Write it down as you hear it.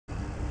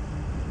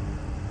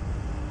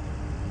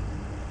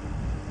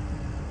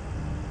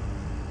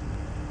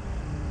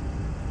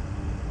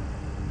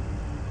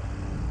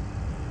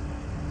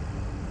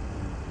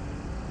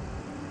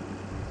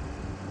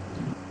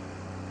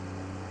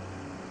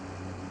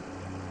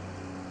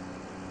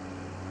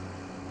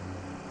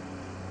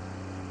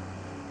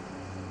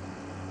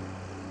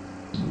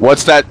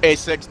What's that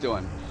A6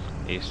 doing?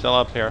 He's still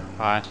up here.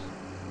 Hi.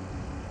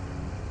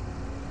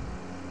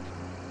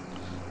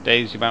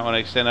 Days, you might want to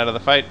extend out of the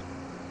fight.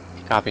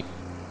 Copy.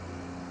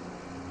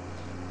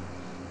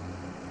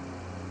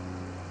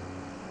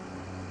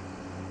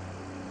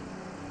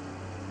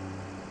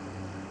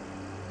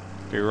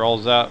 If he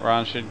rolls out,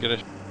 Ron should get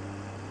a...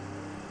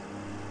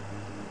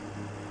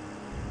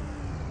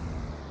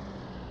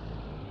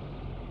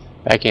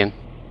 Back in.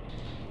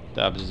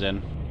 Dubs is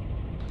in.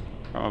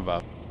 From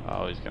above.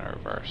 Oh, he's gonna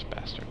reverse,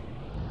 bastard.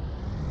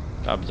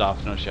 Dubs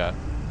off, no shot.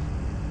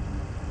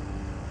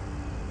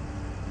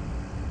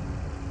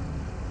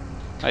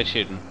 Nice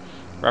shooting.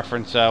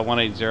 Reference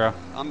 180.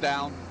 I'm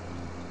down.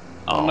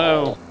 Oh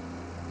no.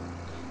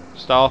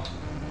 Stall.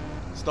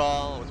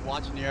 Stall. I was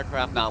watching the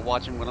aircraft, not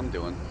watching what I'm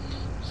doing.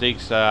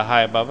 Zeke's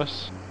high above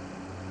us.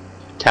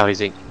 Tally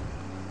Zeke.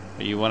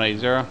 Are you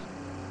 180?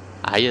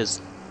 I is.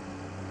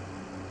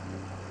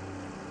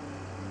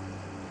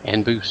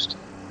 And boost.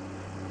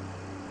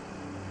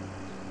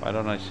 Why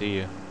don't I see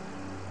you?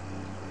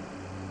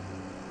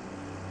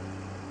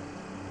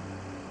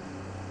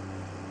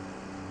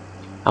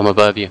 I'm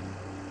above you.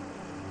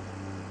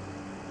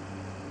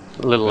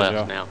 A little Good left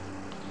job. now.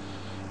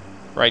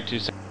 Right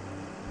 270.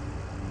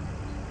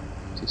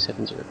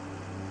 270.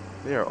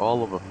 They are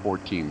all over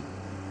 14.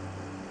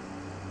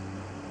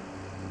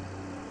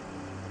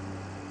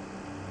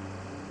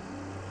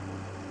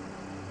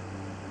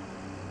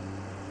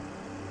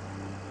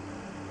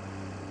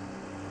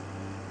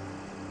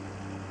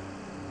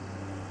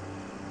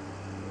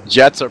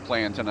 Jets are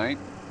playing tonight.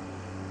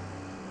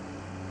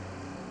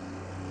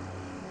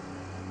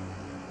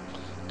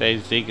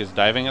 Days Zeke is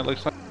diving, it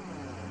looks like.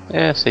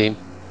 Yeah, see him.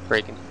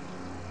 Breaking.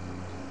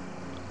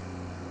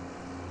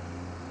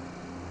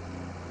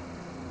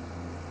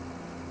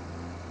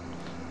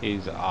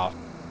 He's off.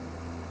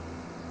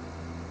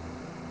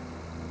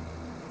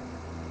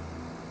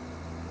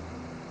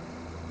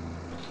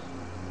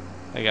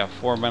 I got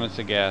 4 minutes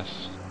of gas.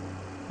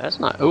 That's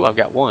not. Oh, I've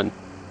got one.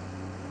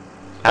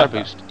 Out of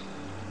boost.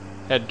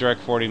 Head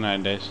direct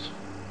 49 days.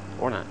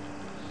 4-9.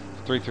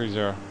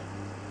 330.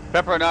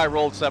 Pepper and I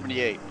rolled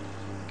 78.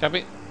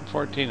 Copy.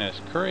 14 is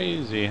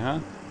crazy, huh?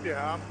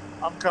 Yeah,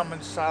 I'm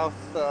coming south,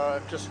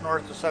 just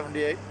north of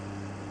 78.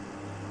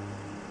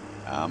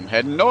 I'm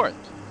heading north.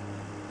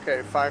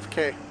 Okay,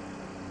 5K.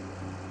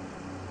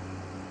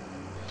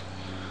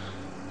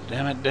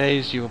 Damn it,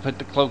 Days, you will put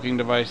the cloaking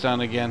device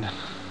on again.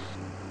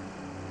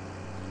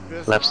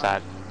 Left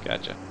side.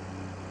 Gotcha.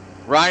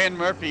 Ryan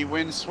Murphy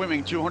wins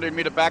swimming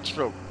 200-meter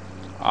backstroke.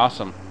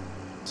 Awesome.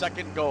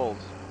 Second gold.